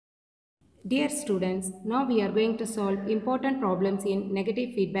Dear students, now we are going to solve important problems in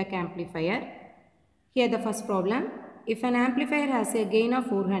negative feedback amplifier. Here the first problem. If an amplifier has a gain of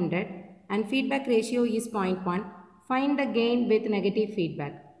 400 and feedback ratio is 0.1, find the gain with negative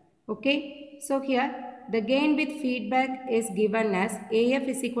feedback. Okay, so here the gain with feedback is given as AF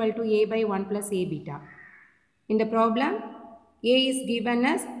is equal to A by 1 plus A beta. In the problem, A is given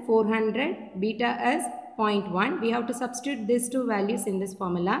as 400, beta as 0.1. We have to substitute these two values in this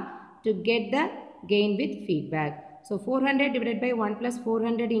formula to get the gain with feedback. So 400 divided by 1 plus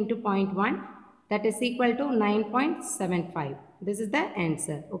 400 into 0.1, that is equal to 9.75. This is the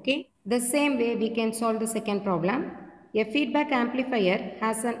answer. Okay. The same way we can solve the second problem. A feedback amplifier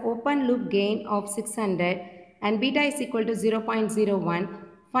has an open loop gain of 600 and beta is equal to 0.01.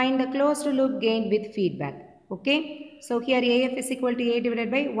 Find the closed loop gain with feedback. Okay. So here AF is equal to A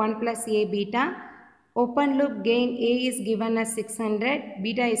divided by 1 plus A beta. Open loop gain A is given as 600,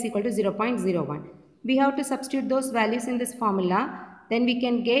 beta is equal to 0.01. We have to substitute those values in this formula. Then we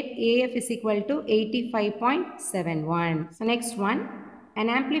can get AF is equal to 85.71. So next one, an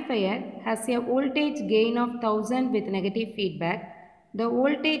amplifier has a voltage gain of 1000 with negative feedback. The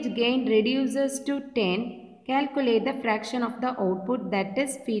voltage gain reduces to 10. Calculate the fraction of the output, that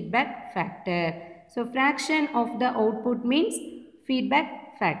is feedback factor. So fraction of the output means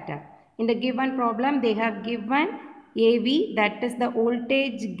feedback factor. In the given problem, they have given AV, that is the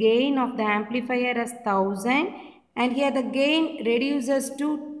voltage gain of the amplifier as 1000, and here the gain reduces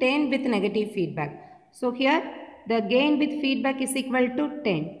to 10 with negative feedback. So here the gain with feedback is equal to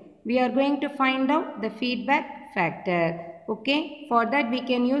 10. We are going to find out the feedback factor. Okay, for that we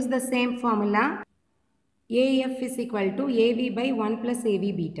can use the same formula. AF is equal to AV by 1 plus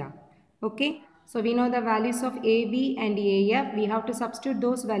AV beta. Okay. So we know the values of AV and AF. We have to substitute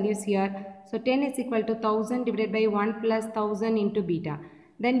those values here. So 10 is equal to 1000 divided by 1 plus 1000 into beta.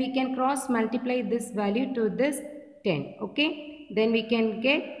 Then we can cross multiply this value to this 10. Okay. Then we can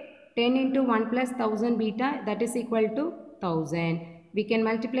get 10 into 1 plus 1000 beta, that is equal to 1000. We can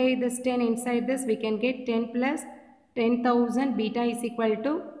multiply this 10 inside this. We can get 10 plus 10,000 beta is equal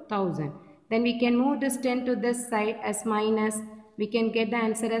to 1000. Then we can move this 10 to this side as minus. We can get the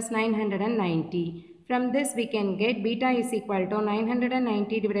answer as 990. From this we can get beta is equal to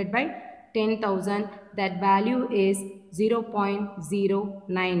 990 divided by 10,000. That value is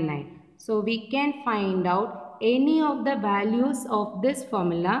 0.099. So we can find out any of the values of this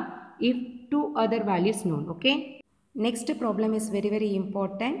formula if two other values known. Okay. Next problem is very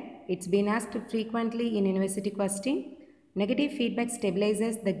important. It's been asked frequently in university question. Negative feedback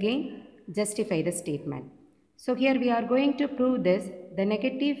stabilizes the gain. Justify the statement. So here we are going to prove this. The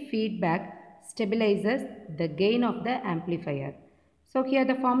negative feedback stabilizes the gain of the amplifier. So here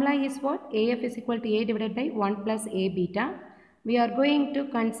the formula is what? AF is equal to A divided by 1 plus A beta. We are going to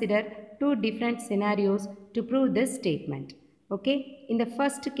consider two different scenarios to prove this statement. Okay. In the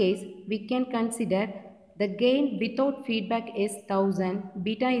first case, we can consider the gain without feedback is 1000.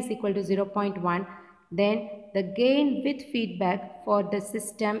 Beta is equal to 0.1. Then the gain with feedback for the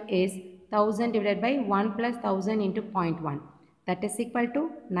system is 1000 divided by 1 plus 1000 into 0.1, that is equal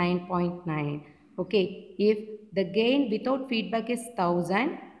to 9.9. Okay, if the gain without feedback is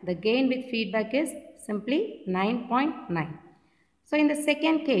 1000, the gain with feedback is simply 9.9. So in the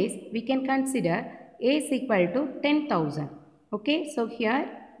second case, we can consider A is equal to 10,000. Okay, so here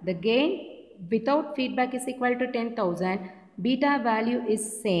the gain without feedback is equal to 10,000. Beta value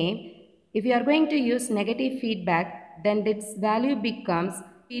is same. If you are going to use negative feedback, then this value becomes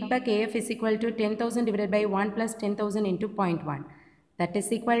feedback AF is equal to 10,000 divided by 1 plus 10,000 into 0.1. That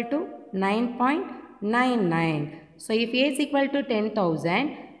is equal to 9.99. So if A is equal to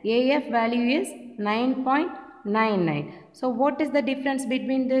 10,000, AF value is 9.99. So what is the difference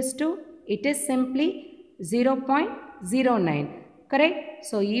between these two? It is simply 0.09. Correct?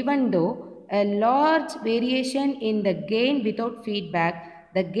 So even though a large variation in the gain without feedback,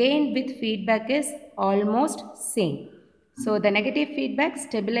 the gain with feedback is almost same. So the negative feedback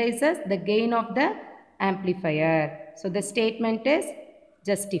stabilizes the gain of the amplifier. So the statement is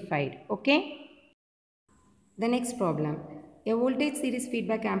justified. Okay. The next problem. A voltage series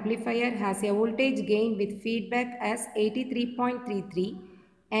feedback amplifier has a voltage gain with feedback as 83.33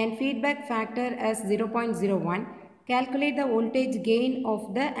 and feedback factor as 0.01. Calculate the voltage gain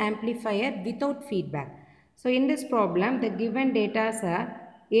of the amplifier without feedback. So in this problem, the given data are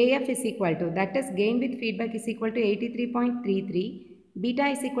AF is equal to, that is gain with feedback is equal to 83.33, beta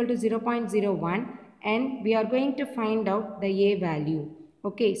is equal to 0.01, and we are going to find out the A value.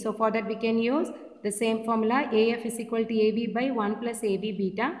 Okay, so for that we can use the same formula. AF is equal to AB by 1 plus AB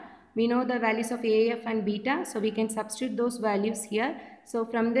beta. We know the values of AF and beta, so we can substitute those values here. So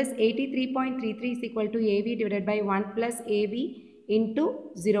from this 83.33 is equal to AV divided by 1 plus AV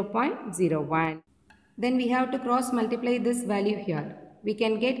into 0.01. Then we have to cross multiply this value here. We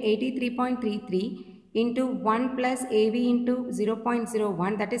can get 83.33 into 1 plus AV into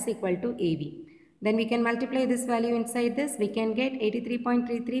 0.01, that is equal to AV. Then we can multiply this value inside this. We can get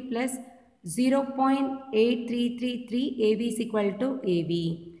 83.33 plus 0.8333 AV is equal to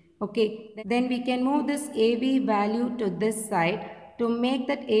AV. Okay, then we can move this AV value to this side to make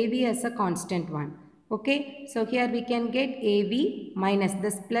that AV as a constant one. Okay, so here we can get AV minus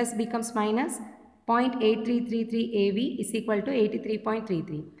this plus becomes minus 0.8333 AV is equal to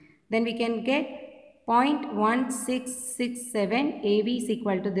 83.33. Then we can get 0.1667 AV is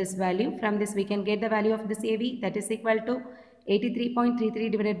equal to this value. From this we can get the value of this AV, that is equal to 83.33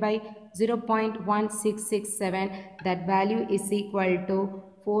 divided by 0.1667. That value is equal to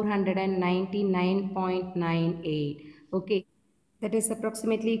 499.98. Okay, that is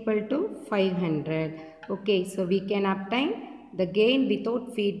approximately equal to 500. Okay, so we can obtain the gain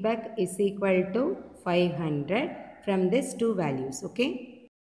without feedback is equal to 500 from these two values. Okay.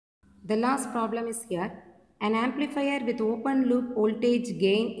 The last problem is here. An amplifier with open loop voltage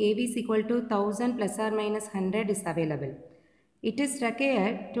gain AV is equal to 1000 plus or minus 100 is available. It is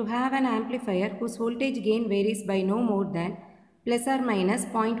required to have an amplifier whose voltage gain varies by no more than plus or minus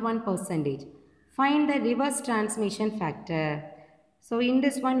 0.1%. Find the reverse transmission factor. So in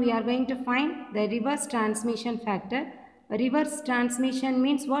this one we are going to find the reverse transmission factor. Reverse transmission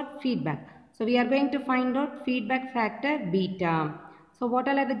means what? Feedback. So we are going to find out feedback factor beta. So what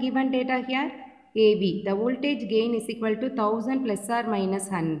are the given data here? AB, the voltage gain is equal to 1000 plus or minus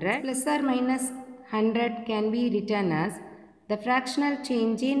 100. Plus or minus 100 can be written as the fractional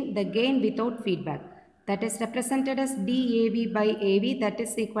change in the gain without feedback. That is represented as dAV by AV, that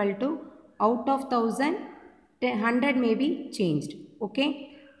is equal to out of 1000, 100 may be changed.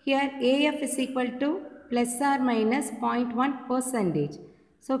 Okay. Here AF is equal to plus or minus 0.1%.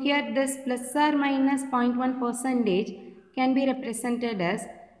 So here this plus or minus 0.1% can be represented as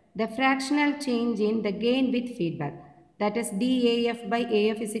the fractional change in the gain with feedback. That is dAF by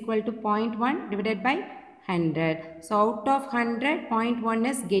AF is equal to 0.1 divided by 100. So out of 100, 0.1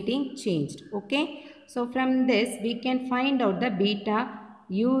 is getting changed. Okay. So from this we can find out the beta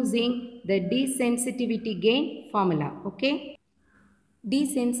using the desensitivity gain formula. Okay.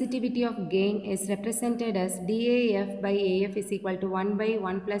 Desensitivity of gain is represented as dAF by AF is equal to 1 by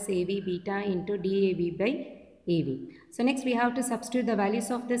 1 plus AV beta into dAV by AV. So next we have to substitute the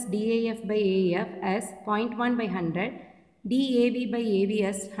values of this dAF by AF as 0.1 by 100, dAV by AV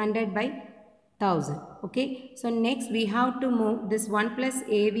as 100 by 1000. Okay. So next we have to move this 1 plus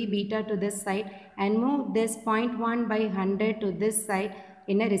AV beta to this side and move this 0.1 by 100 to this side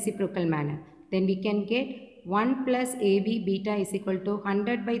in a reciprocal manner. Then we can get 1 plus AV beta is equal to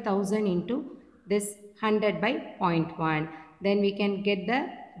 100 by 1000 into this 100 by 0.1. Then we can get the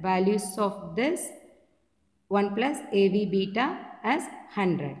values of this 1 plus AV beta as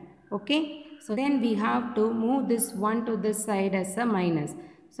 100. Okay. So then we have to move this 1 to this side as a minus.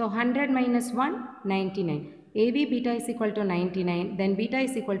 So 100 minus 1, 99. AV beta is equal to 99. Then beta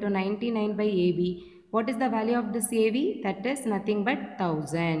is equal to 99 by AV. What is the value of this AV? That is nothing but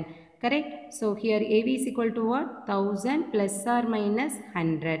 1000. Correct? So here AV is equal to what? 1000 plus or minus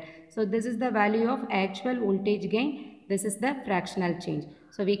 100. So this is the value of actual voltage gain. This is the fractional change.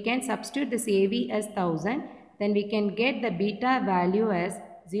 So we can substitute this AV as 1000. Then we can get the beta value as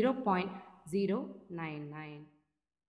 0.099.